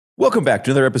Welcome back to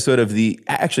another episode of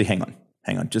actually, hang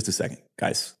on just a second,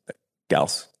 guys,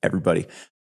 gals, everybody.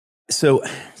 So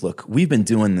look, we've been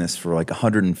doing this for like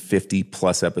 150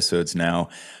 plus episodes now.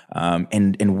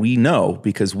 And we know,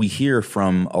 because we hear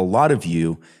from a lot of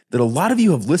you, that a lot of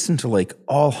you have listened to like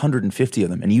all 150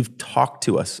 of them, and you've talked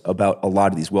to us about a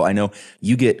lot of these. Well, I know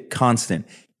you get constant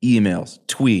emails,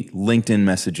 tweet, LinkedIn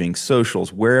messaging,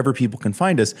 socials, wherever people can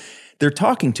find us. They're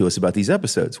talking to us about these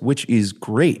episodes, which is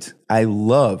great. I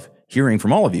love hearing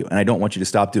from all of you, and I don't want you to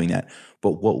stop doing that.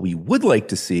 But what we would like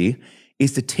to see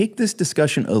is to take this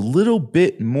discussion a little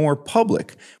bit more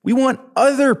public. We want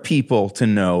other people to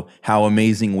know how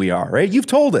amazing we are, right? You've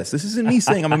told us. This isn't me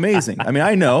saying I'm amazing. I mean,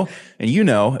 I know, and you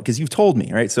know, because you've told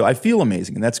me, right? So I feel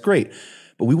amazing, and that's great.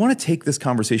 But we want to take this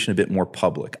conversation a bit more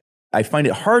public. I find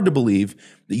it hard to believe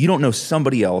that you don't know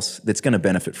somebody else that's going to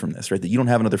benefit from this, right? That you don't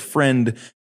have another friend,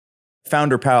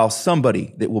 founder pal,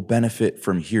 somebody that will benefit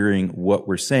from hearing what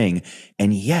we're saying.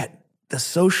 And yet the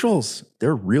socials,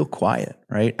 they're real quiet,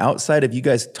 right? Outside of you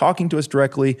guys talking to us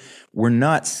directly, we're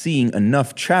not seeing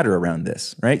enough chatter around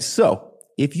this, right? So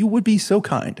if you would be so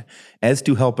kind as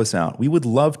to help us out, we would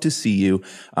love to see you.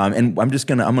 And I'm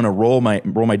going to roll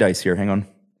my dice here. Hang on.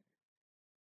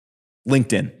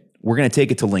 LinkedIn. We're going to take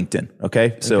it to LinkedIn.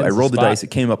 Okay. So I rolled the dice. It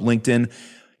came up LinkedIn.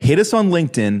 Hit us on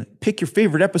LinkedIn, pick your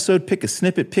favorite episode, pick a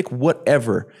snippet, pick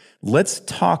whatever. Let's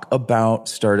talk about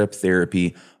startup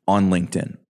therapy on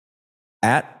LinkedIn.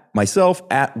 At myself,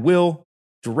 at Will,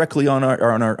 directly on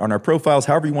our profiles,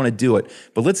 however you want to do it.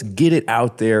 But let's get it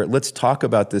out there. Let's talk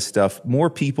about this stuff.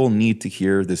 More people need to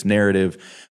hear this narrative.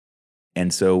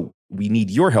 And so we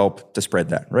need your help to spread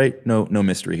that, right? No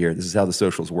mystery here. This is how the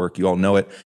socials work. You all know it.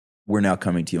 We're now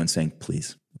coming to you and saying,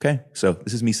 please. Okay, so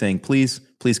this is me saying, please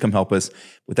come help us.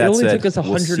 With that said, took us 150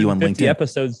 we'll see you on LinkedIn.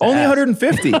 Episodes. Only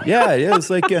 150. Yeah,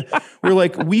 it's like we're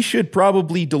like, we should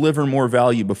probably deliver more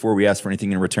value before we ask for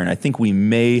anything in return. I think we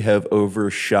may have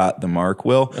overshot the mark,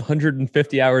 Will.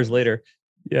 150 hours later.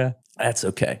 Yeah. That's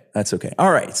okay.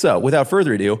 All right, so without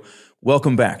further ado,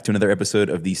 welcome back to another episode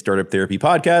of the Startup Therapy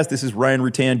Podcast. This is Ryan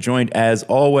Rutan, joined as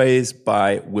always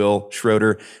by Will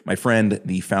Schroeder, my friend,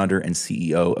 the founder and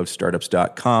CEO of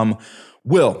Startups.com.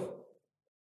 Will,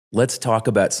 let's talk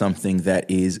about something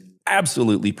that is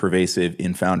absolutely pervasive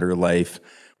in founder life,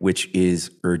 which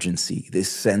is urgency.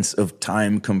 This sense of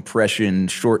time compression,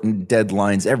 shortened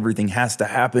deadlines, everything has to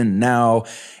happen now,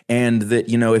 and that,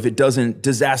 if it doesn't,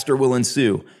 disaster will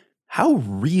ensue. How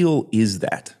real is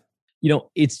that?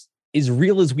 It's as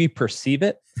real as we perceive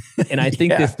it. And I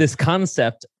think this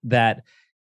concept that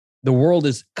the world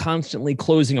is constantly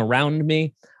closing around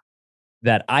me,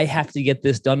 that I have to get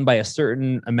this done by a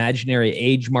certain imaginary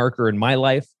age marker in my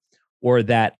life, or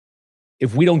that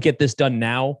if we don't get this done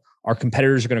now, our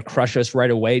competitors are going to crush us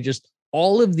right away. Just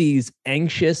all of these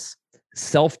anxious,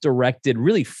 self-directed,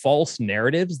 really false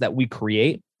narratives that we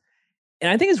create. And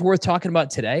I think it's worth talking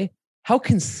about today, how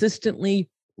consistently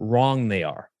wrong they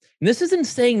are. And this isn't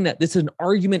saying that this is an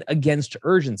argument against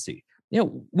urgency.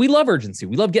 We love urgency.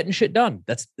 We love getting shit done.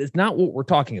 That's not what we're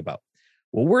talking about.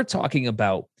 What we're talking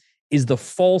about is the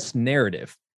false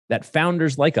narrative that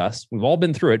founders like us, we've all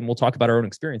been through it, and we'll talk about our own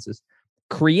experiences,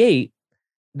 create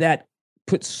that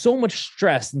put so much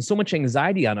stress and so much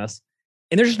anxiety on us,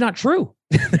 and they're just not true.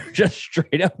 They're just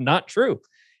straight up not true.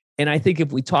 And I think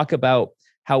if we talk about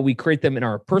how we create them in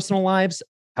our personal lives,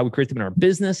 how we create them in our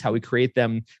business, how we create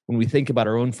them when we think about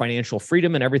our own financial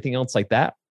freedom and everything else like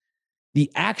that, the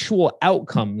actual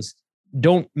outcomes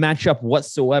don't match up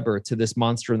whatsoever to this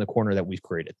monster in the corner that we've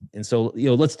created. And so,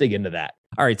 let's dig into that.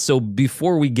 All right. So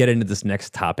before we get into this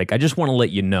next topic, I just want to let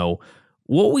you know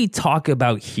what we talk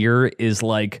about here is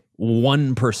like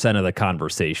 1% of the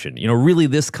conversation. Really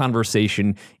this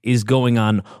conversation is going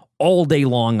on all day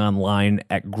long online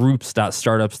at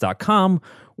groups.startups.com,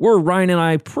 where Ryan and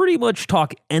I pretty much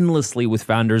talk endlessly with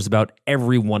founders about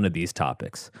every one of these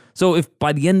topics. So if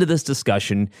by the end of this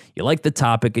discussion, you like the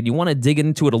topic and you want to dig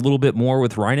into it a little bit more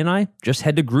with Ryan and I, just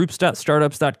head to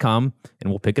groups.startups.com and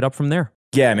we'll pick it up from there.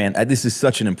 Yeah, man, this is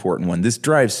such an important one. This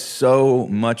drives so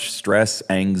much stress,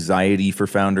 anxiety for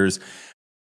founders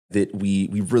that we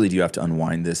really do have to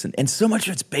unwind this. And so much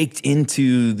of it's baked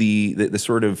into the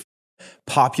sort of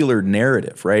popular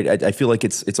narrative, right? I feel like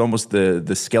it's almost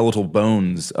the skeletal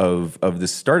bones of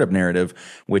this startup narrative,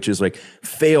 which is like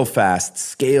fail fast,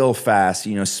 scale fast,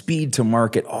 speed to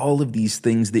market, all of these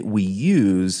things that we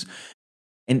use.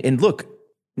 And look,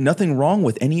 nothing wrong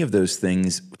with any of those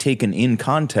things taken in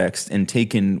context and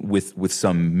taken with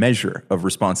some measure of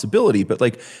responsibility. But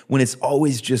like when it's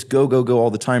always just go all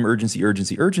the time,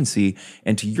 urgency.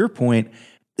 And to your point,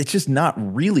 it's just not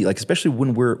really like, especially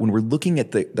when we're looking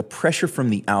at the pressure from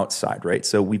the outside, right?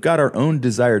 So we've got our own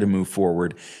desire to move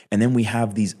forward, and then we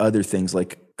have these other things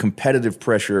like competitive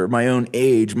pressure, my own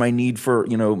age, my need for,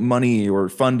 money or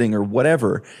funding or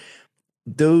whatever.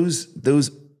 Those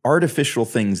artificial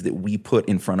things that we put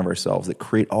in front of ourselves that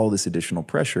create all this additional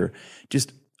pressure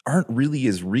just aren't really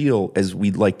as real as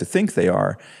we'd like to think they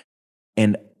are.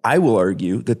 And I will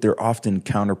argue that they're often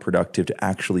counterproductive to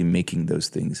actually making those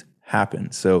things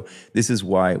happen. So this is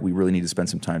why we really need to spend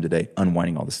some time today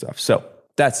unwinding all this stuff. So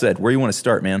that said, where you want to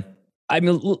start, man? I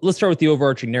mean, let's start with the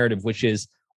overarching narrative, which is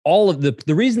all of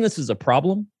the reason this is a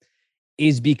problem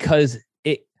is because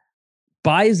it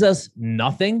buys us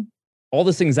nothing. All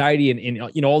this anxiety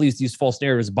and all these false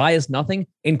narratives buy us nothing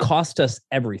and cost us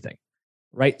everything,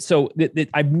 right? So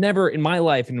I've never in my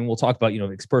life, and we'll talk about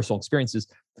personal experiences,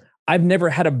 I've never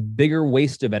had a bigger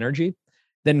waste of energy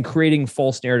than creating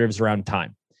false narratives around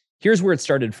time. Here's where it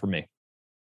started for me.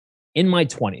 In my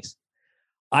 20s,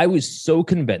 I was so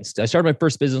convinced. I started my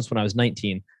first business when I was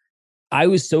 19. I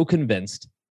was so convinced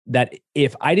that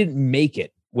if I didn't make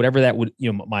it, whatever that would,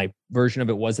 my version of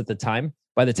it was at the time,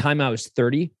 by the time I was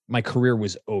 30, my career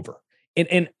was over.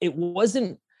 And it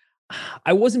wasn't,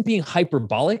 I wasn't being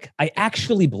hyperbolic. I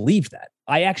actually believed that.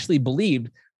 I actually believed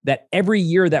that every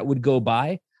year that would go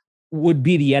by would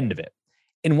be the end of it.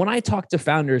 And when I talk to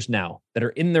founders now that are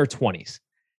in their 20s,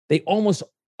 they almost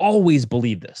always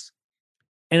believe this.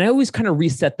 And I always kind of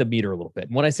reset the meter a little bit.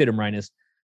 And what I say to them, Ryan, is,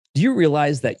 do you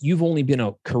realize that you've only been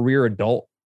a career adult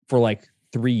for like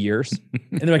 3 years?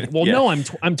 And they're like, well, no,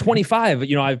 I'm 25.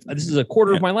 This is a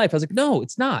quarter of my life. I was like, no,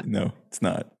 it's not. No, it's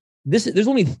not. There's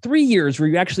only 3 years where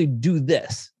you actually do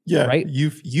this. Yeah. Right.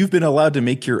 You've been allowed to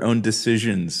make your own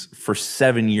decisions for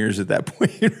 7 years at that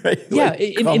point, right? Yeah.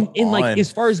 Like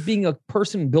as far as being a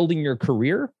person building your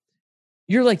career,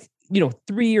 you're like,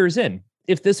 3 years in.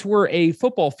 If this were a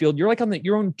football field, you're like on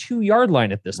your own 2-yard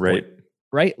line at this point.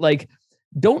 Right. Like,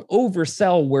 don't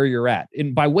oversell where you're at.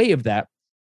 And by way of that,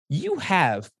 you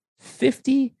have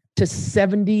 50 to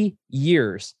 70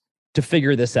 years to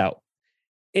figure this out.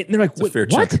 And they're like, it's a fair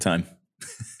chunk of time.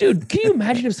 Dude, can you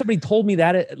imagine if somebody told me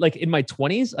that like in my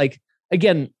 20s? Like,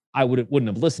 again, I wouldn't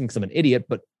have listened because I'm an idiot,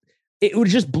 but it would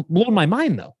just blow my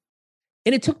mind though.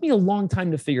 And it took me a long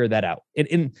time to figure that out.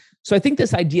 And so I think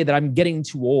this idea that I'm getting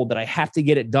too old, that I have to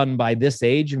get it done by this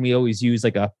age, and we always use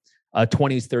like a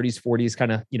 20s, 30s, 40s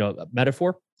kind of,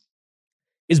 metaphor,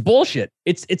 is bullshit.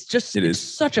 It's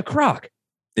such a crock.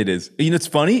 It is. It's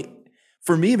funny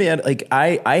for me, man. Like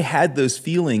I had those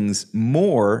feelings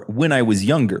more when I was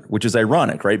younger, which is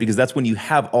ironic, right? Because that's when you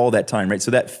have all that time, right?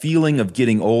 So that feeling of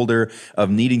getting older,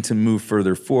 of needing to move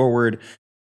further forward.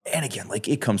 And again, like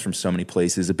it comes from so many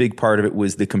places. A big part of it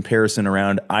was the comparison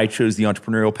around, I chose the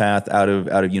entrepreneurial path out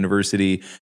of university.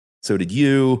 So did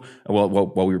you, while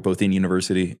we were both in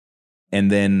university.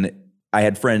 And then I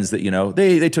had friends that,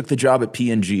 they took the job at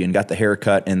P&G and got the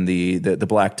haircut and the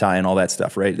black tie and all that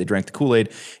stuff, right? They drank the Kool-Aid.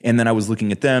 And then I was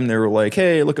looking at them. They were like,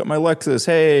 hey, look at my Lexus.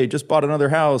 Hey, just bought another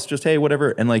house. Just, hey,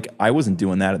 whatever. And like, I wasn't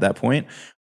doing that at that point.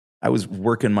 I was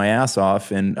working my ass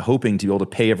off and hoping to be able to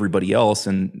pay everybody else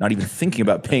and not even thinking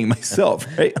about paying myself,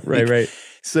 right? Right.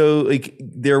 So like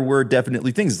there were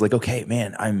definitely things. It's like, okay,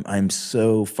 man, I'm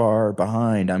so far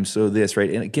behind. I'm so this, right?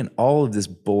 And again, all of this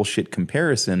bullshit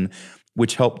comparison,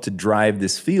 which helped to drive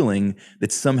this feeling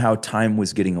that somehow time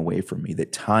was getting away from me,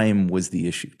 that time was the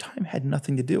issue. Time had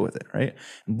nothing to do with it, right?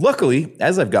 And luckily,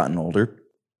 as I've gotten older,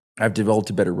 I've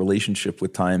developed a better relationship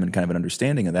with time and kind of an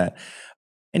understanding of that.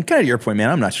 And kind of your point, man,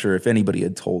 I'm not sure if anybody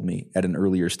had told me at an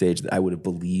earlier stage that I would have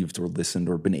believed or listened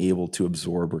or been able to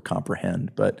absorb or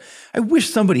comprehend. But I wish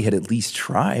somebody had at least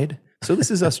tried. So this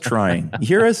is us trying. You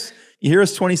hear us? You hear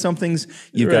us 20-somethings?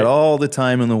 You've got all the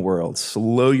time in the world.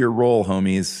 Slow your roll,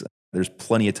 homies. There's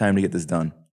plenty of time to get this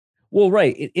done. Well,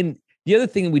 right. In the other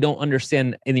thing we don't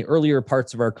understand in the earlier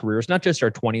parts of our careers, not just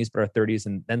our 20s, but our 30s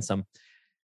and then some,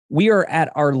 we are at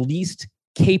our least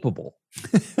capable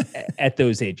at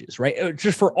those ages, right?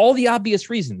 Just for all the obvious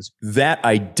reasons. That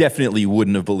I definitely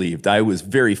wouldn't have believed. I was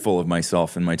very full of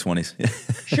myself in my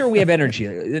 20s. Sure, we have energy.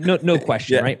 No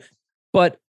question, right?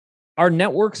 But our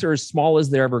networks are as small as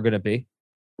they're ever going to be,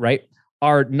 right?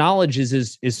 Our knowledge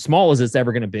is as small as it's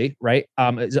ever going to be, right?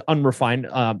 It's unrefined,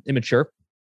 immature.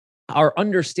 Our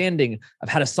understanding of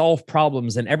how to solve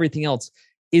problems and everything else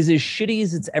is as shitty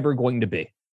as it's ever going to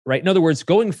be, right? In other words,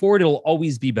 going forward, it'll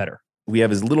always be better. We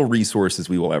have as little resources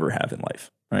we will ever have in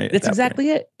life, right? That's exactly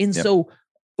it. And so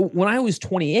when I was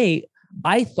 28,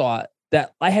 I thought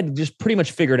that I had just pretty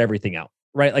much figured everything out,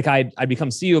 right? Like I'd become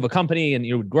CEO of a company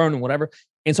and grown and whatever.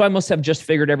 And so I must have just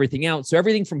figured everything out. So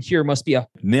everything from here must be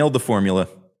nailed the formula.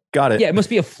 Got it. Yeah, it must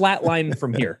be a flat line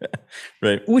from here.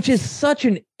 Right. Which is such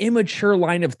an immature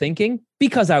line of thinking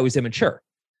because I was immature.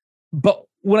 But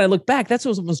when I look back, that's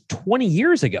almost 20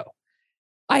 years ago.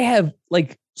 I have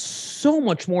like so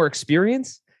much more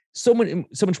experience, so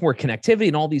much more connectivity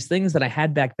and all these things that I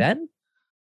had back then,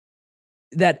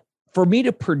 that for me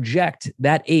to project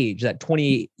that age, that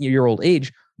 28-year-old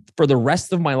age for the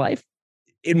rest of my life,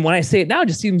 and when I say it now, it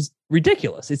just seems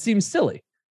ridiculous. It seems silly,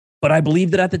 but I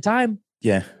believed it at the time.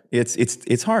 Yeah,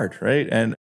 it's hard, right?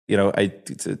 And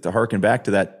to harken back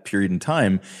to that period in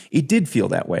time, it did feel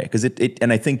that way because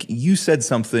and I think you said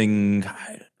something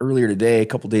earlier today, a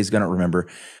couple of days ago, I don't remember,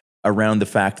 around the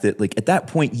fact that like at that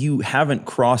point you haven't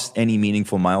crossed any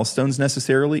meaningful milestones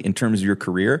necessarily in terms of your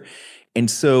career. And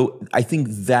so I think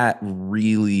that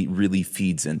really, really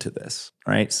feeds into this,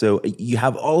 right? So you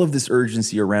have all of this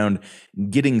urgency around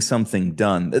getting something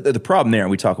done. The problem there,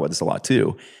 and we talk about this a lot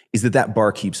too, is that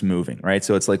bar keeps moving, right?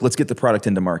 So it's like, let's get the product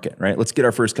into market, right? Let's get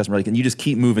our first customer. And you just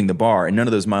keep moving the bar, and none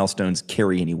of those milestones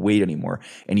carry any weight anymore.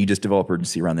 And you just develop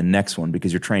urgency around the next one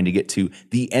because you're trying to get to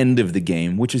the end of the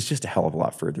game, which is just a hell of a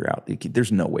lot further out.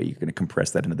 There's no way you're going to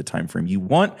compress that into the time frame you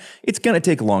want. It's going to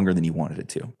take longer than you wanted it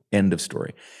to. End of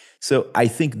story. So I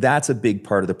think that's a big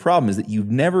part of the problem, is that you've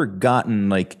never gotten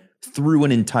like through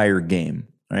an entire game,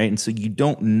 right? And so you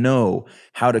don't know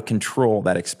how to control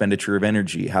that expenditure of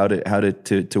energy, how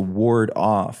to ward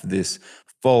off this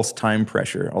false time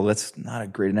pressure. Although that's not a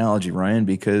great analogy, Ryan,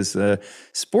 because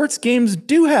sports games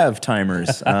do have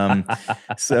timers.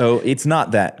 So it's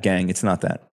not that, gang. It's not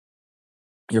that.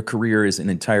 Your career is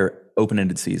an entire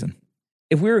open-ended season.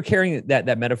 If we were carrying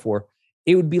that metaphor,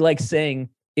 it would be like saying,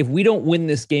 if we don't win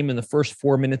this game in the first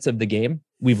 4 minutes of the game,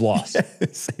 we've lost.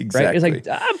 Yes, exactly. Right? It's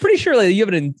like, I'm pretty sure like you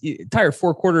have an entire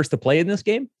 4 quarters to play in this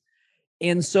game.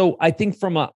 And so I think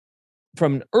from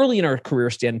early in our career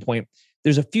standpoint,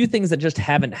 there's a few things that just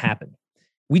haven't happened.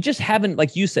 We just haven't,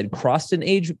 like you said, crossed an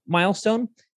age milestone.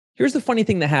 Here's the funny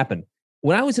thing that happened.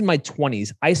 When I was in my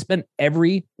 20s, I spent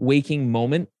every waking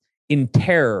moment in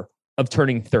terror of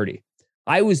turning 30.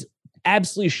 I was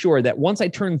absolutely sure that once I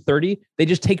turned 30, they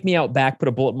just take me out back, put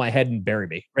a bullet in my head and bury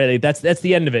me. Right? That's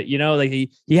the end of it. Like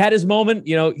he had his moment,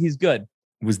 he's good.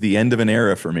 It was the end of an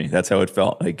era for me. That's how it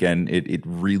felt. Like, and it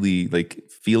really, like,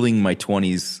 feeling my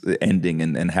 20s ending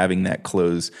and having that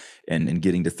close and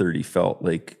getting to 30 felt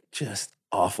like just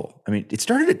awful. I mean, it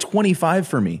started at 25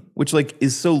 for me, which like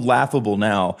is so laughable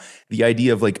now. The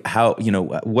idea of like how,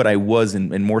 what I was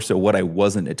and more so what I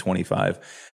wasn't at 25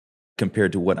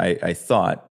 compared to what I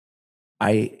thought.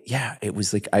 It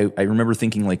was like, I remember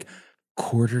thinking like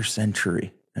quarter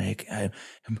century, like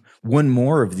one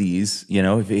more of these,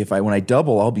 when I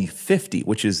double, I'll be 50,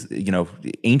 which is,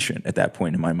 ancient at that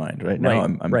point in my mind. Right now,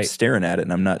 I'm staring at it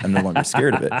and I'm no longer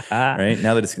scared of it. Right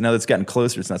now that it's gotten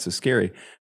closer, it's not so scary.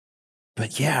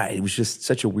 But yeah, it was just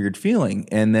such a weird feeling.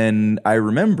 And then I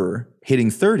remember hitting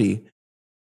 30,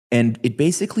 and it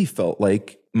basically felt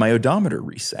like my odometer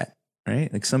reset.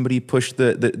 Right? Like somebody pushed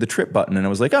the trip button and I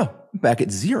was like, oh, back at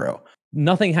 0.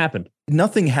 Nothing happened.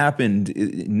 Nothing happened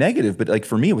negative, but like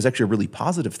for me, it was actually a really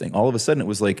positive thing. All of a sudden it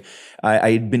was like,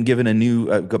 I had been given a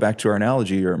new, go back to our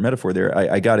analogy or metaphor there.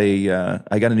 I got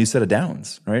a new set of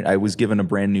downs, right? I was given a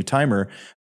brand new timer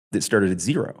that started at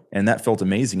 0, and that felt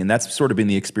amazing. And that's sort of been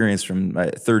the experience from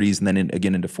 30s and then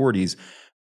again into 40s.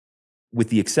 With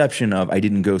the exception of I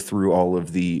didn't go through all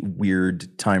of the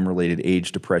weird time-related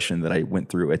age depression that I went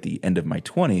through at the end of my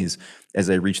 20s. As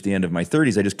I reached the end of my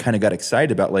 30s, I just kind of got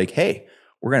excited about like, hey,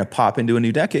 we're going to pop into a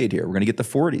new decade here. We're going to get the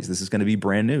 40s. This is going to be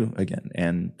brand new again.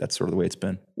 And that's sort of the way it's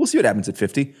been. We'll see what happens at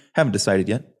 50. Haven't decided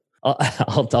yet.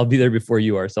 I'll be there before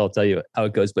you are, so I'll tell you how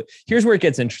it goes. But here's where it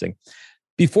gets interesting.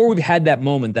 Before we've had that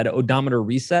moment, that odometer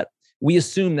reset, we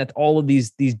assume that all of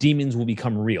these demons will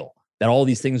become real. That all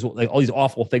these things, all these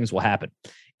awful things will happen.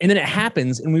 And then it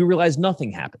happens and we realize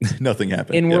nothing happened. Nothing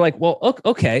happened. And we're like, well,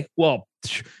 okay, well,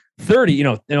 30,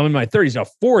 and I'm in my 30s now,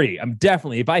 40, I'm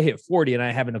definitely, if I hit 40 and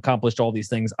I haven't accomplished all these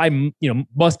things, I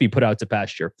must be put out to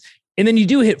pasture. And then you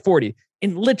do hit 40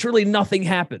 and literally nothing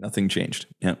happened. Nothing changed.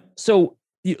 Yeah. So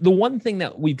the one thing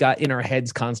that we've got in our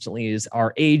heads constantly is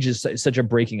our age is such a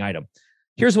breaking item.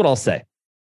 Here's what I'll say.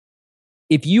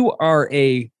 If you are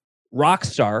a rock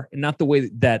star, and not the way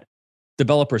that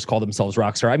developers call themselves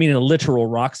rock star, I mean a literal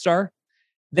rock star,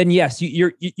 then yes,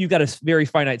 you've got a very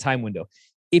finite time window.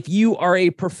 If you are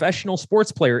a professional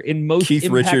sports player in most Keith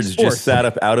Richards sports, just sat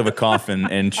up out of a coffin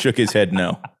and shook his head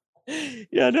no.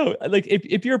 Yeah, no. Like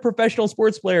if you're a professional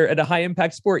sports player at a high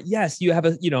impact sport, yes, you have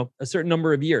a certain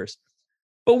number of years.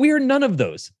 But we are none of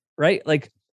those, right?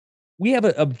 Like we have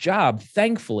a job,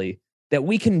 thankfully, that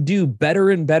we can do better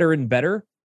and better and better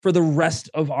for the rest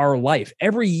of our life.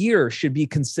 Every year should be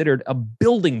considered a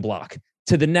building block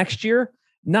to the next year,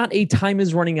 not a time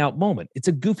is running out moment. It's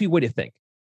a goofy way to think.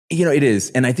 It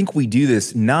is. And I think we do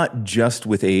this not just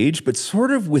with age, but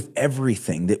sort of with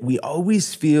everything, that we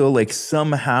always feel like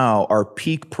somehow our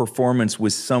peak performance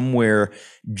was somewhere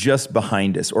just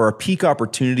behind us, or our peak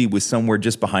opportunity was somewhere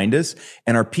just behind us,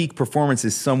 and our peak performance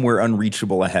is somewhere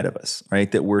unreachable ahead of us,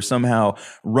 right? That we're somehow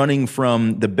running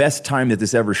from the best time that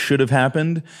this ever should have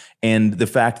happened, and the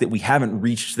fact that we haven't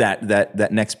reached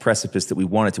that next precipice that we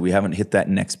wanted to, we haven't hit that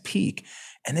next peak.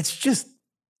 And it's just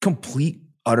complete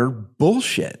utter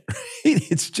bullshit.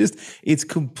 Right? It's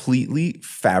completely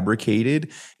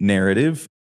fabricated narrative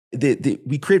that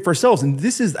we create for ourselves. And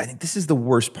I think this is the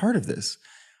worst part of this.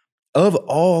 Of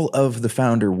all of the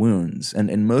founder wounds,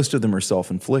 and most of them are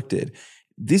self-inflicted,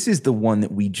 this is the one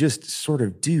that we just sort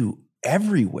of do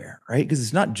everywhere, right? Because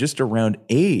it's not just around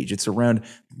age, it's around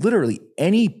literally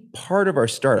any part of our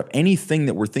startup, anything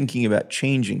that we're thinking about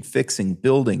changing, fixing,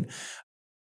 building,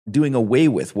 doing away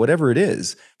with, whatever it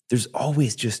is. There's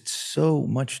always just so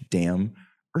much damn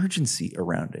urgency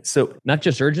around it. So not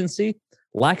just urgency,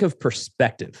 lack of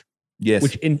perspective. Yes.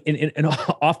 Which and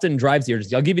often drives the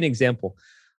urgency. I'll give you an example.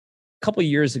 A couple of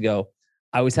years ago,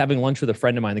 I was having lunch with a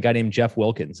friend of mine, the guy named Jeff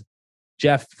Wilkins.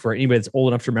 Jeff, for anybody that's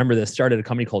old enough to remember this, started a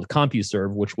company called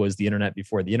CompuServe, which was the internet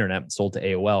before the internet, sold to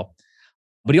AOL.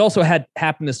 But he also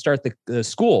happened to start the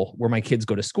school where my kids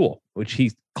go to school, which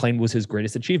he claimed was his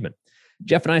greatest achievement.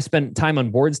 Jeff and I spent time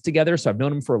on boards together, so I've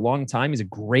known him for a long time. He's a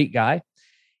great guy,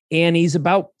 and he's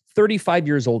about 35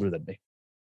 years older than me.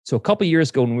 So a couple of years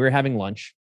ago when we were having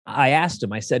lunch, I asked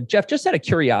him, I said, Jeff, just out of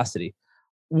curiosity,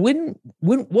 what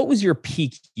was your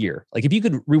peak year? Like if you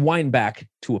could rewind back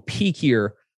to a peak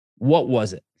year, what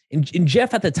was it? And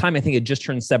Jeff at the time, I think had just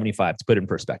turned 75, to put it in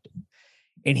perspective.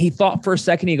 And he thought for a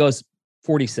second, he goes,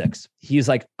 46. He's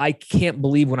like, I can't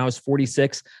believe when I was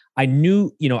 46, I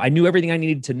knew everything I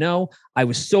needed to know. I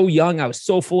was so young. I was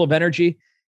so full of energy.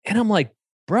 And I'm like,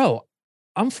 bro,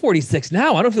 I'm 46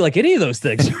 now. I don't feel like any of those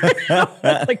things. I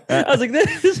was like,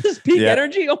 this is peak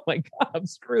energy. Oh my God, I'm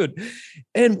screwed.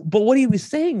 But what he was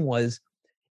saying was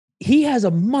he has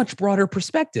a much broader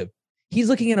perspective. He's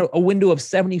looking at a window of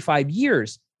 75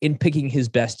 years in picking his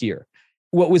best year.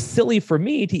 What was silly for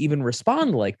me to even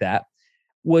respond like that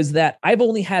was that I've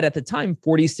only had at the time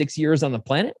 46 years on the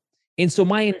planet. And so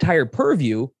my entire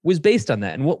purview was based on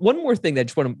that. And one more thing that I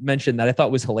just want to mention that I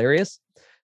thought was hilarious.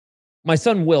 My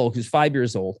son, Will, who's 5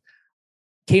 years old,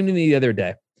 came to me the other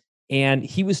day and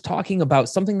he was talking about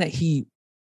something that he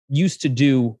used to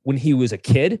do when he was a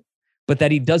kid, but that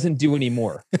he doesn't do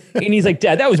anymore. And he's like,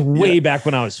 Dad, that was way back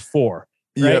when I was 4.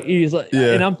 Right. Yep. He's like,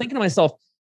 and I'm thinking to myself,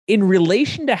 in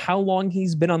relation to how long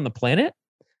he's been on the planet,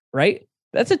 right?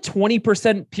 That's a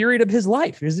 20% period of his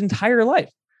life, his entire life,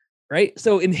 right?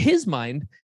 So in his mind,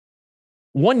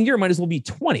 1 year might as well be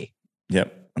 20.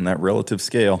 Yep, on that relative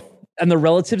scale. And the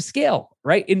relative scale,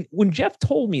 right? And when Jeff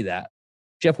told me that,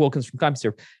 Jeff Wilkins from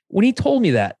CompuServe, when he told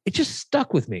me that, it just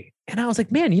stuck with me. And I was like,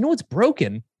 man, you know what's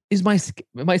broken is my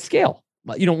scale.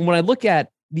 When I look at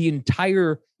the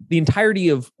entirety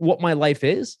of what my life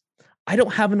is, I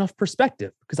don't have enough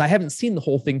perspective because I haven't seen the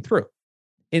whole thing through.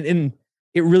 And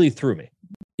it really threw me.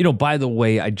 By the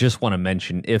way, I just want to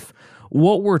mention, if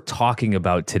what we're talking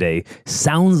about today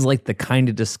sounds like the kind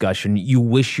of discussion you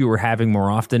wish you were having more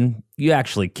often, you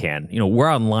actually can.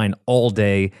 We're online all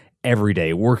day, every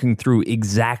day, working through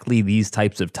exactly these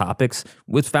types of topics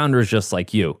with founders just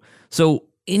like you. So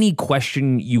any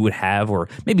question you would have, or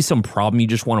maybe some problem you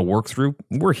just want to work through,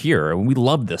 we're here and we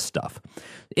love this stuff.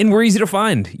 And we're easy to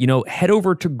find. Head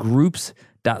over to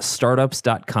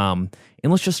groups.startups.com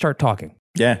and let's just start talking.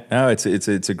 Yeah, no, it's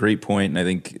a great point, and I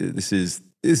think this is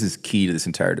key to this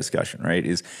entire discussion, right?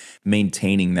 Is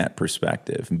maintaining that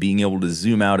perspective and being able to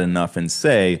zoom out enough and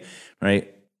say,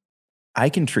 right, I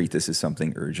can treat this as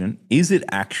something urgent. Is it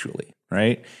actually,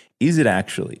 right? Is it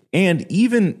actually? And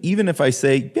even if I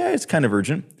say, yeah, it's kind of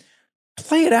urgent,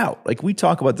 play it out. Like we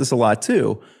talk about this a lot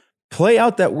too. Play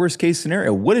out that worst case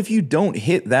scenario. What if you don't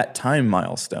hit that time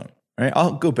milestone? Right?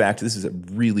 I'll go back to this is a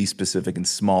really specific and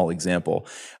small example.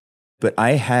 But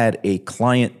I had a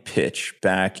client pitch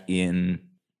back in,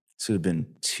 this would have been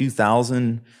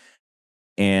 2000,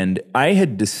 and I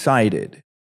had decided,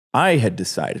 right?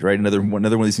 Another one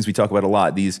of these things we talk about a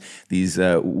lot, these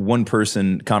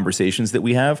one-person conversations that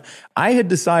we have. I had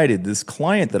decided this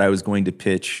client that I was going to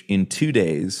pitch in 2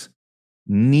 days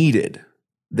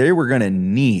they were going to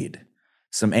need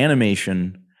some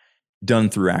animation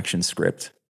done through ActionScript,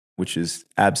 which is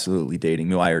absolutely dating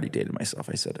me. Well, I already dated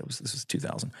myself. I said this was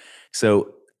 2000.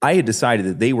 So I had decided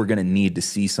that they were going to need to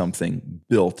see something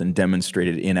built and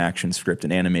demonstrated in action, script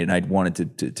and animated. And I'd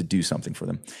wanted to do something for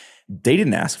them. They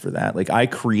didn't ask for that. Like, I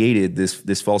created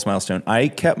this false milestone. I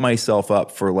kept myself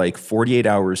up for like 48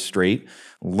 hours straight,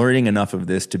 learning enough of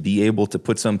this to be able to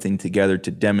put something together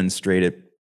to demonstrate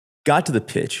it. Got to the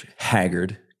pitch,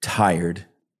 haggard, tired,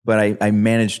 but I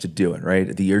managed to do it,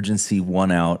 right? The urgency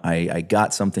won out. I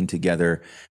got something together,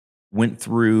 went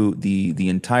through the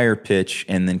entire pitch,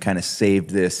 and then kind of saved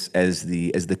this as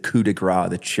the coup de grace,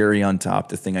 the cherry on top,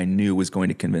 the thing I knew was going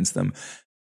to convince them.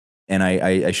 And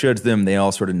I showed to them. They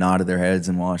all sort of nodded their heads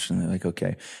and watched, and they're like,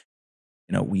 okay.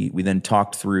 We then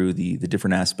talked through the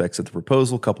different aspects of the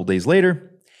proposal a couple days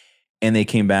later, and they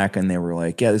came back and they were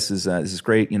like, yeah, this is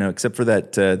great, except for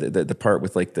that the part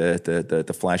with like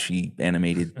the flashy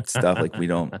animated stuff. Like, we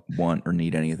don't want or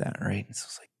need any of that, right? And so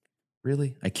it's like,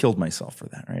 really? I killed myself for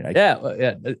that, right?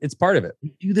 Yeah, it's part of it.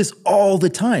 We do this all the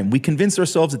time. We convince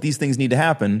ourselves that these things need to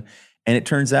happen, and it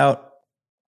turns out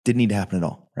didn't need to happen at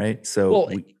all, right? So,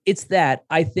 it's that.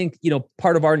 I think,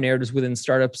 part of our narratives within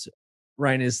startups,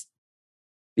 Ryan, is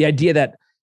the idea that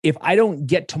if I don't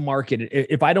get to market,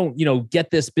 if I don't,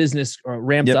 get this business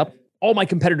ramped up, all my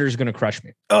competitors are going to crush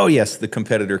me. Oh yes, the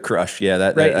competitor crush. Yeah,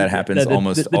 that happens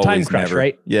almost the always. Time crush, never.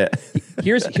 Right? Yeah.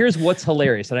 Here's what's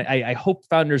hilarious, and I hope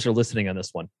founders are listening on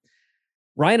this one.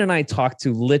 Ryan and I talk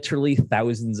to literally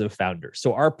thousands of founders.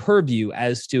 So our purview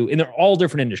and they're all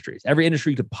different industries. Every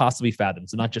industry you could possibly fathom.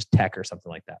 So not just tech or something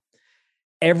like that.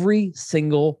 Every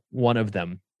single one of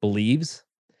them believes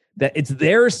that it's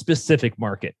their specific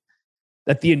market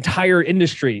that the entire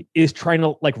industry is trying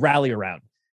to like rally around.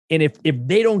 And if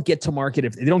they don't get to market,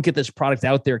 if they don't get this product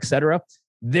out there, et cetera,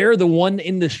 they're the one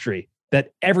industry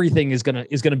that everything is gonna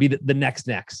be the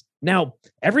next. Now,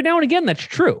 every now and again, that's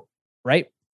true, right?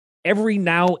 Every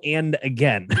now and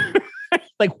again,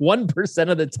 like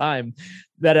 1% of the time,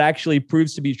 that actually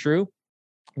proves to be true,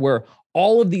 where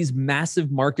all of these massive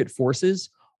market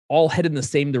forces all head in the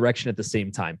same direction at the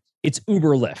same time. It's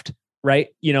Uber, Lyft, right?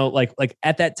 Like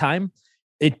at that time,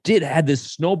 it had this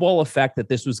snowball effect that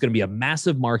this was going to be a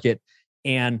massive market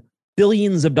and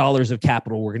billions of dollars of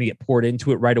capital were going to get poured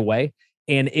into it right away.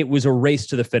 And it was a race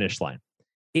to the finish line.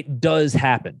 It does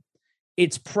happen.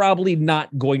 It's probably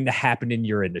not going to happen in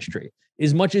your industry.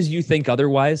 As much as you think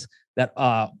otherwise, that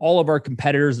all of our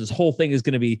competitors, the whole story is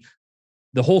going to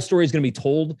be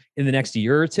told in the next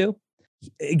year or two.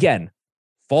 Again,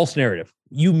 false narrative.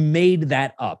 You made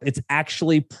that up. It's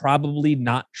actually probably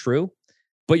not true,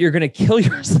 but you're going to kill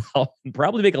yourself and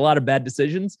probably make a lot of bad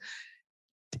decisions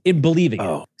in believing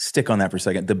it. Stick on that for a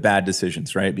second. The bad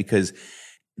decisions, right? Because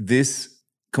this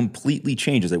completely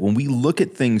changes. Like, when we look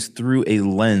at things through a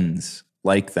lens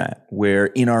like that, where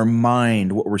in our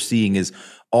mind, what we're seeing is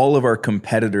all of our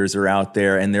competitors are out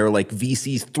there and they're like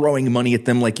VCs throwing money at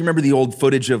them. Like, you remember the old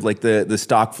footage of like the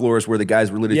stock floors where the guys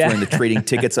were literally throwing the trading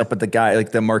tickets up at the guy,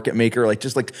 like the market maker, like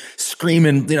just like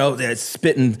screaming,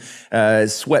 spitting,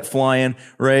 sweat flying,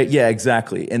 right? Yeah,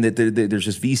 exactly. And there's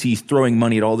just VCs throwing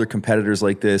money at all their competitors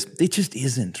like this. It just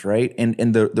isn't, right?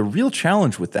 And the real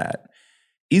challenge with that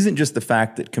isn't just the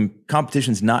fact that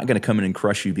competition's not going to come in and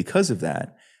crush you because of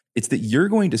that. It's that you're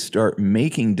going to start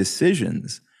making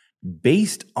decisions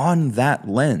based on that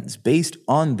lens, based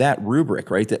on that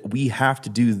rubric, right? That we have to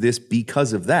do this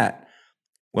because of that.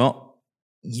 Well,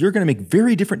 you're going to make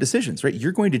very different decisions, right?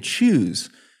 You're going to choose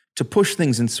to push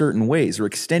things in certain ways or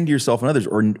extend yourself in others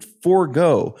or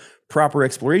forego proper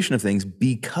exploration of things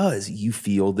because you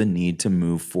feel the need to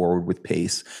move forward with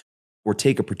pace or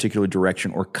take a particular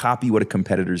direction or copy what a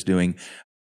competitor's doing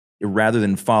rather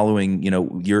than following,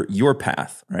 your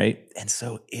path, right? And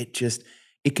so it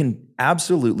can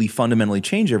absolutely fundamentally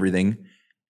change everything.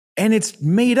 And it's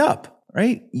made up,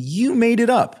 right? You made it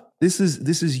up. This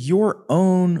is your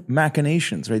own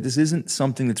machinations, right? This isn't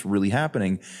something that's really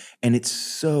happening. And it's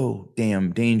so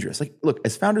damn dangerous. Like, look,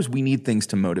 as founders, we need things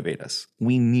to motivate us.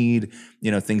 We need,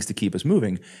 things to keep us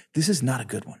moving. This is not a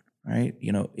good one, right?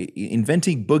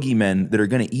 Inventing boogeymen that are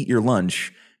going to eat your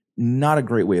lunch, not a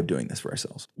great way of doing this for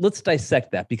ourselves. Let's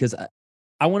dissect that, because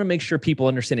I want to make sure people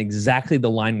understand exactly the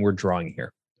line we're drawing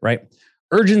here, right?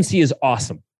 Urgency is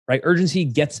awesome, right? Urgency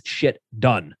gets shit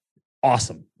done.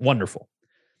 Awesome. Wonderful.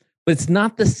 But it's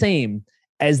not the same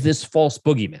as this false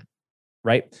boogeyman,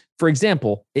 right? For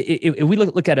example, if we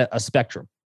look at a spectrum,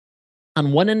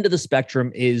 on one end of the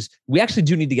spectrum is we actually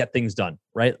do need to get things done,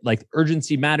 right? Like,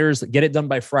 urgency matters, get it done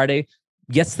by Friday,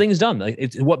 gets things done. Like,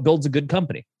 it's what builds a good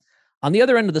company. On the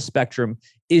other end of the spectrum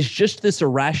is just this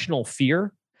irrational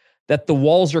fear that the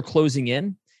walls are closing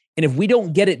in. And if we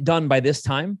don't get it done by this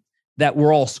time, that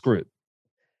we're all screwed.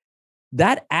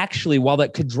 that actually, while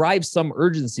that could drive some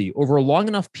urgency over a long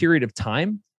enough period of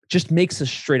time, just makes us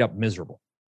straight up miserable.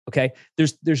 Okay.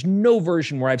 There's no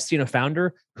version where I've seen a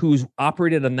founder who's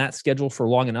operated on that schedule for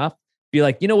long enough be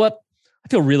like, you know what? I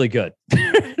feel really good.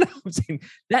 I'm saying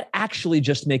that actually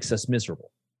just makes us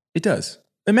miserable. It does.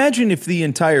 Imagine if the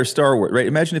entire Star Wars, right?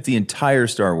 Imagine if the entire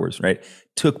Star Wars, right,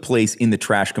 took place in the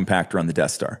trash compactor on the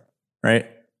Death Star, right?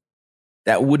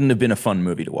 That wouldn't have been a fun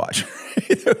movie to watch.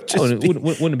 It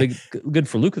wouldn't have been good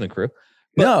for Luke and the crew.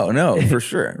 But, no, for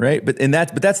sure, right? But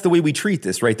that's the way we treat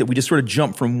this, right? That we just sort of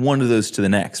jump from one of those to the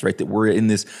next, right? That we're in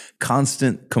this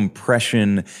constant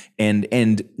compression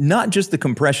and not just the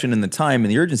compression and the time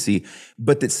and the urgency,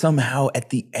 but that somehow at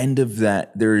the end of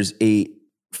that there's a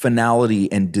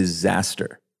finality and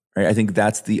disaster, right? I think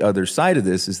that's the other side of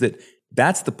this, is that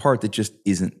that's the part that just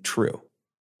isn't true,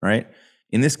 right?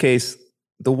 In this case,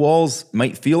 the walls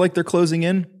might feel like they're closing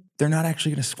in. They're not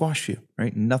actually going to squash you,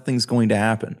 right? Nothing's going to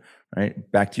happen,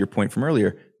 right? Back to your point from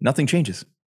earlier, nothing changes.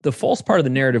 The false part of the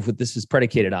narrative what this is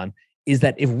predicated on is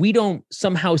that if we don't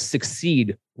somehow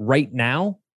succeed right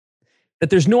now, that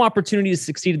there's no opportunity to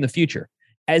succeed in the future.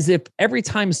 As if every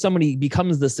time somebody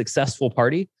becomes the successful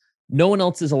party, no one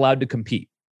else is allowed to compete,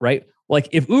 right? Like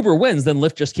if Uber wins, then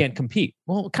Lyft just can't compete.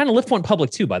 Well, kind of Lyft went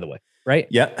public too, by the way, right?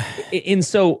 Yeah. And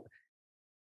so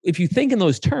if you think in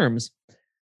those terms,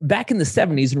 back in the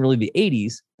 70s and really the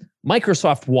 80s,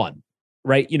 Microsoft won,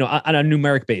 right? You know, on a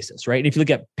numeric basis, right? And if you look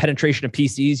at penetration of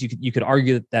PCs, you could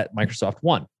argue that Microsoft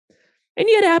won. And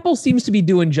yet Apple seems to be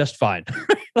doing just fine.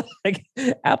 Like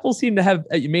Apple seemed to have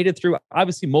made it through.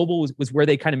 Obviously, mobile was where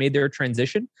they kind of made their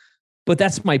transition. But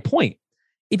that's my point.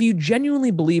 If you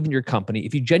genuinely believe in your company,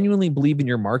 if you genuinely believe in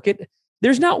your market,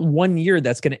 there's not 1 year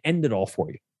that's going to end it all for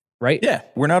you, right? Yeah.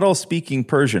 We're not all speaking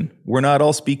Persian. We're not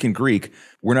all speaking Greek.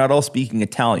 We're not all speaking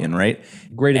Italian, right?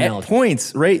 Great analogy. At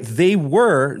points, right? They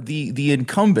were the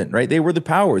incumbent, right? They were the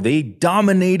power. They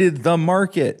dominated the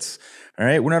markets, all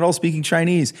right? We're not all speaking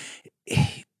Chinese.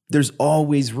 There's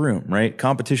always room, right?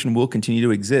 Competition will continue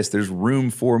to exist. There's room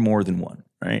for more than one,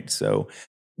 right? So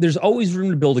there's always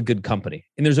room to build a good company,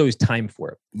 and there's always time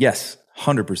for it. Yes,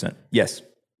 100%. Yes.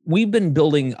 We've been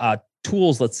building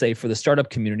tools, let's say, for the startup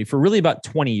community for really about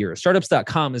 20 years.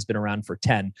 Startups.com has been around for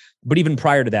 10, but even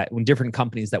prior to that, when different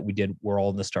companies that we did were all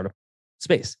in the startup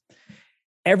space.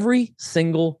 Every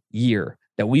single year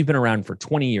that we've been around for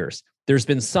 20 years, there's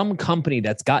been some company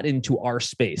that's got into our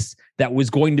space that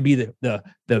was going to be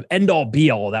the end all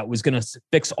be all, that was going to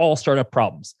fix all startup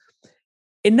problems.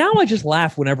 And now I just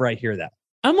laugh whenever I hear that.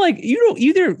 I'm like, you don't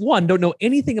either, one, don't know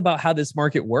anything about how this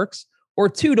market works, or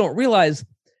two, don't realize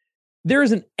there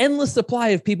is an endless supply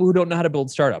of people who don't know how to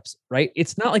build startups, right?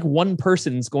 It's not like one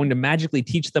person's going to magically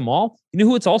teach them all. You know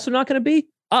who it's also not going to be?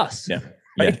 Us. Yeah.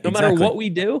 Right? Yeah, no matter what we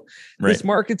do, this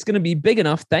market's going to be big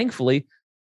enough, thankfully.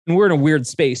 And we're in a weird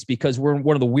space because we're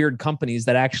one of the weird companies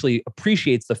that actually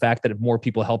appreciates the fact that if more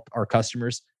people help our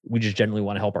customers, we just generally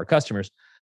want to help our customers.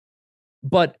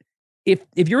 But if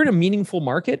you're in a meaningful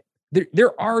market,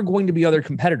 there are going to be other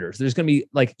competitors. There's going to be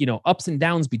like, you know, ups and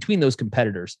downs between those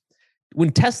competitors.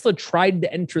 When Tesla tried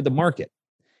to enter the market,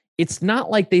 it's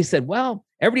not like they said, well,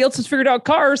 everybody else has figured out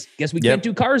cars. Guess we can't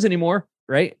do cars anymore,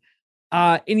 right?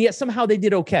 And yet somehow they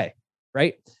did okay,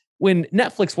 right? When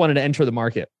Netflix wanted to enter the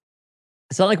market,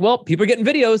 it's not like, well, people are getting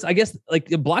videos. I guess like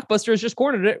Blockbuster has just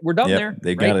cornered it. We're done there.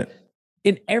 They got it.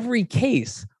 In every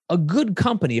case, a good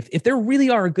company, if there really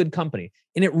are a good company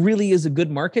and it really is a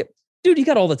good market, dude, you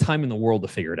got all the time in the world to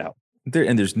figure it out.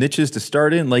 And there's niches to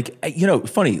start in. Like, you know,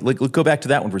 funny, like let's go back to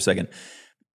that one for a second.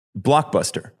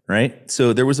 Blockbuster, right?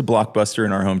 So there was a Blockbuster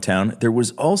in our hometown. There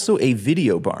was also a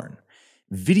Video Barn.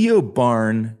 Video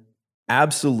Barn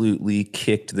absolutely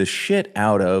kicked the shit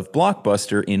out of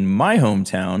Blockbuster in my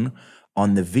hometown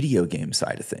on the video game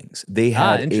side of things. They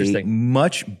had a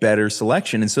much better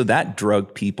selection. And so that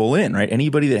drug people in, right?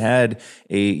 Anybody that had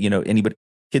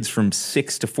kids from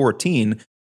 6 to 14,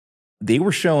 they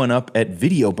were showing up at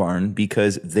Video Barn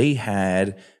because they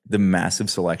had the massive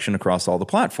selection across all the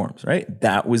platforms, right?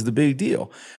 That was the big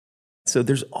deal. So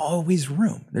there's always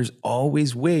room. There's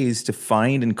always ways to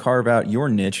find and carve out your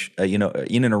niche, in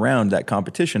and around that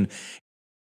competition.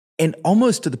 And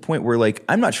almost to the point where, like,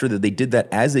 I'm not sure that they did that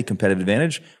as a competitive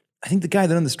advantage. I think the guy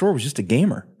that owned the store was just a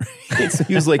gamer. So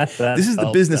he was like, this is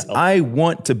the business I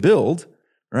want to build,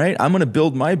 right? I'm going to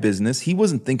build my business. He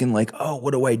wasn't thinking like, oh,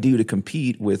 what do I do to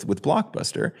compete with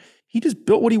Blockbuster? He just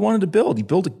built what he wanted to build. He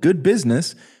built a good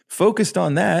business, focused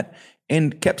on that,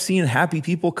 and kept seeing happy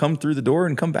people come through the door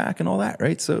and come back and all that,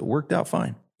 right? So it worked out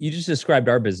fine. You just described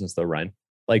our business though, Ryan.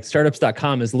 Like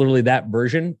startups.com is literally that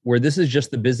version where this is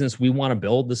just the business we want to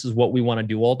build. This is what we want to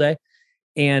do all day.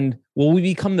 And will we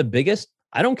become the biggest?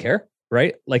 I don't care,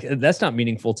 right? Like that's not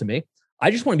meaningful to me.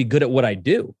 I just want to be good at what I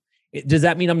do. Does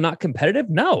that mean I'm not competitive?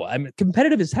 No, I'm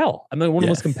competitive as hell. I'm one of the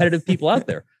most competitive people out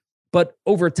there. But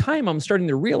over time, I'm starting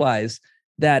to realize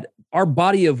that our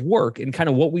body of work and kind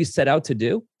of what we set out to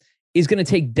do is going to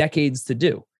take decades to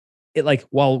do.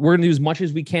 While we're going to do as much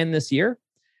as we can this year,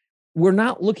 we're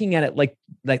not looking at it like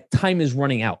time is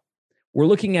running out. We're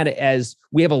looking at it as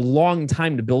we have a long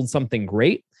time to build something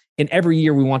great. And every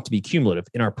year we want to be cumulative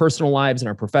in our personal lives, in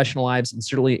our professional lives, and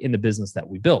certainly in the business that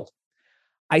we build.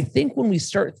 I think when we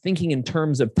start thinking in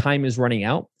terms of time is running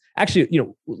out, actually,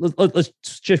 let's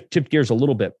shift gears a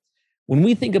little bit. When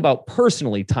we think about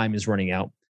personally, time is running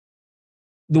out,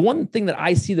 the one thing that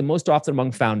I see the most often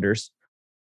among founders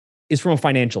is from a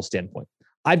financial standpoint.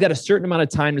 I've got a certain amount of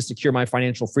time to secure my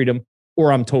financial freedom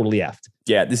or I'm totally effed.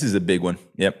 Yeah, this is a big one.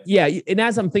 Yep. Yeah. And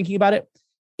as I'm thinking about it,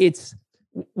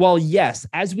 yes,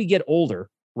 as we get older,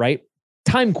 right?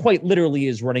 Time quite literally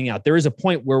is running out. There is a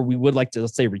point where we would like to,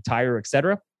 let's say, retire, et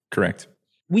cetera. Correct.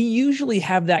 We usually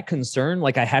have that concern,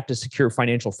 like I have to secure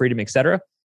financial freedom, et cetera,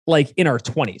 like in our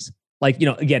 20s. Like,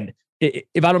 again,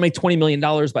 if I don't make $20 million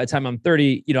by the time I'm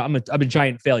 30, I'm a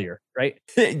giant failure, right?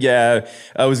 Yeah.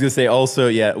 I was going to say also,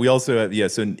 we also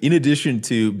have, so in addition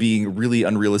to being really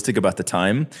unrealistic about the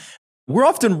time, we're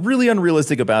often really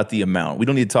unrealistic about the amount. We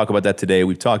don't need to talk about that today.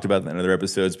 We've talked about that in other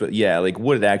episodes, but like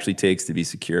what it actually takes to be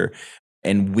secure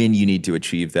and when you need to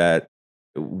achieve that.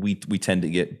 We tend to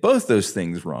get both those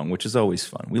things wrong, which is always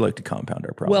fun. We like to compound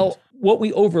our problems. Well, what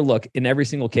we overlook in every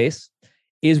single case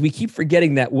is we keep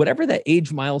forgetting that whatever that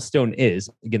age milestone is,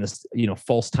 again, this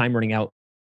false time running out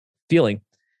feeling,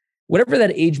 whatever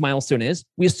that age milestone is,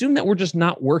 we assume that we're just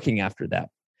not working after that,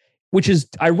 which is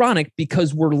ironic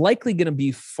because we're likely going to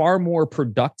be far more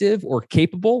productive or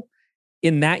capable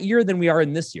in that year than we are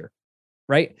in this year,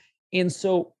 right? And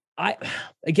so I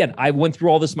went through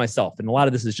all this myself, and a lot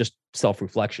of this is just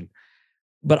self-reflection.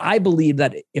 But I believe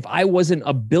that if I wasn't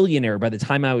a billionaire by the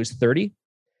time I was 30,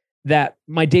 that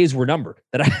my days were numbered,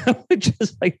 that I would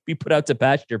just be put out to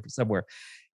pasture somewhere.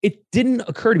 It didn't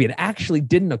occur to me. It actually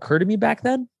didn't occur to me back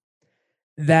then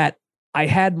that I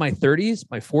had my 30s,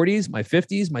 my 40s, my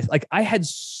 50s, I had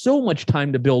so much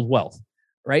time to build wealth,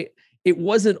 right? It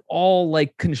wasn't all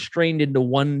constrained into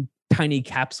one tiny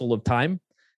capsule of time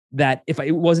that if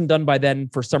it wasn't done by then,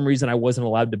 for some reason, I wasn't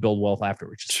allowed to build wealth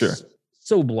afterwards. Sure.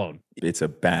 So blown. It's a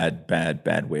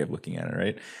bad way of looking at it,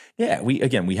 right? Yeah.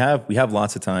 We have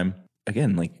lots of time.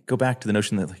 Again, go back to the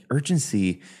notion that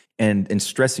urgency and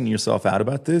stressing yourself out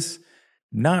about this,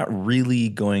 not really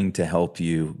going to help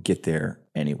you get there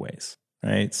anyways.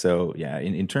 Right. So yeah,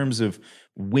 in terms of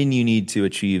when you need to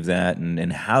achieve that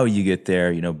and how you get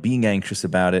there, being anxious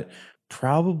about it,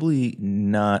 probably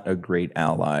not a great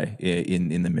ally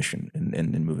in the mission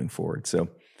and moving forward. So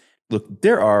look,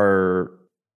 there are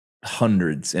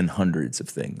hundreds and hundreds of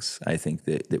things I think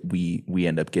that we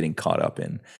end up getting caught up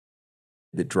in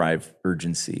that drive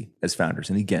urgency as founders.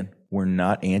 And again, we're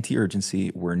not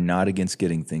anti-urgency. We're not against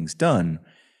getting things done,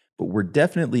 but we're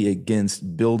definitely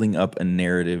against building up a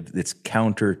narrative that's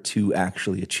counter to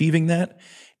actually achieving that.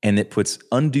 And it puts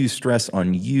undue stress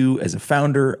on you as a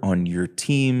founder, on your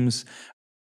teams,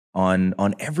 on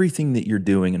everything that you're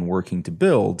doing and working to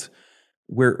build,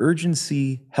 where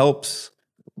urgency helps,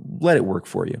 let it work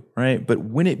for you, right? But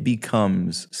when it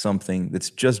becomes something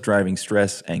that's just driving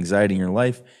stress, anxiety in your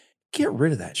life, get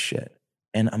rid of that shit.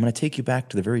 And I'm going to take you back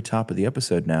to the very top of the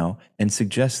episode now and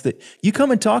suggest that you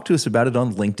come and talk to us about it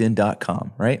on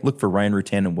LinkedIn.com, right? Look for Ryan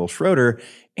Rutan and Will Schroeder,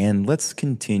 and let's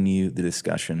continue the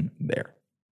discussion there.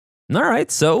 All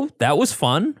right, so that was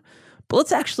fun, but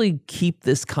let's actually keep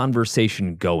this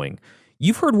conversation going.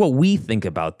 You've heard what we think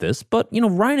about this, but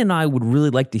Ryan and I would really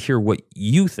like to hear what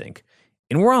you think.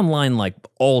 And we're online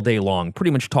all day long,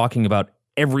 pretty much talking about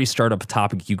every startup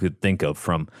topic you could think of,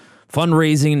 from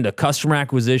fundraising to customer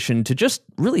acquisition to just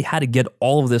really how to get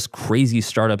all of this crazy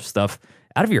startup stuff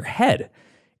out of your head.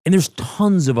 And there's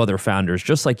tons of other founders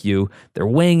just like you. They're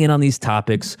weighing in on these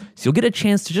topics, so you'll get a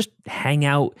chance to just hang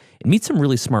out and meet some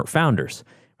really smart founders.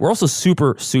 We're also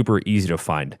super, super easy to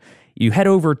find. You head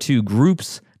over to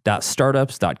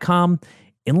groups.startups.com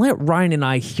and let Ryan and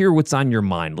I hear what's on your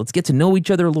mind. Let's get to know each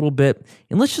other a little bit,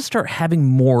 and let's just start having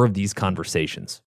more of these conversations.